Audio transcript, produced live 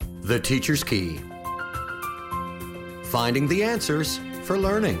The Teacher's Key. Finding the answers for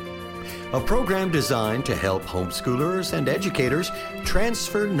learning. A program designed to help homeschoolers and educators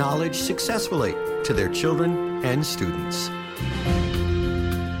transfer knowledge successfully to their children and students.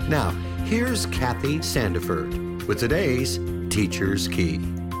 Now, here's Kathy Sandiford with today's Teacher's Key.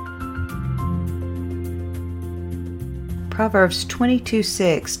 Proverbs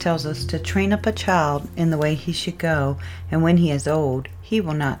 22:6 tells us to train up a child in the way he should go, and when he is old, he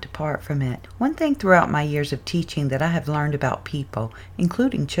will not depart from it. One thing throughout my years of teaching that I have learned about people,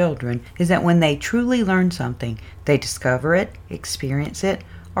 including children, is that when they truly learn something, they discover it, experience it,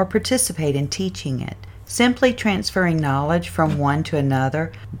 or participate in teaching it. Simply transferring knowledge from one to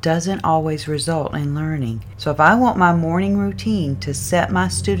another doesn't always result in learning. So if I want my morning routine to set my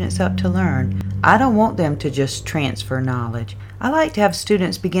students up to learn, I don't want them to just transfer knowledge. I like to have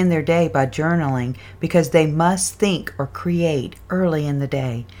students begin their day by journaling because they must think or create early in the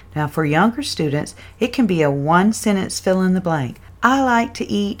day. Now for younger students, it can be a one-sentence fill in the blank. I like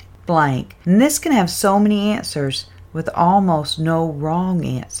to eat blank. And this can have so many answers with almost no wrong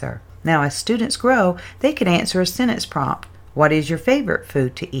answer. Now, as students grow, they can answer a sentence prompt. What is your favorite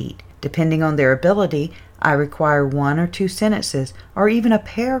food to eat? Depending on their ability, I require 1 or 2 sentences or even a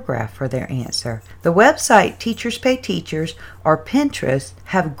paragraph for their answer. The website Teachers Pay Teachers or Pinterest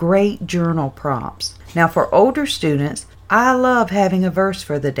have great journal prompts. Now, for older students, I love having a verse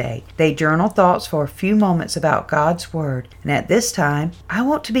for the day. They journal thoughts for a few moments about God's Word. And at this time, I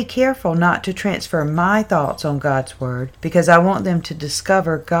want to be careful not to transfer my thoughts on God's Word because I want them to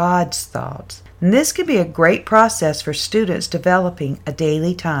discover God's thoughts. And this can be a great process for students developing a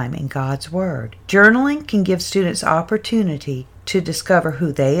daily time in God's Word. Journaling can give students opportunity to discover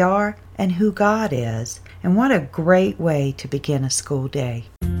who they are and who God is. And what a great way to begin a school day.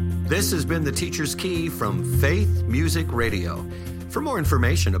 This has been the Teacher's Key from Faith Music Radio. For more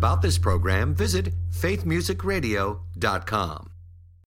information about this program, visit faithmusicradio.com.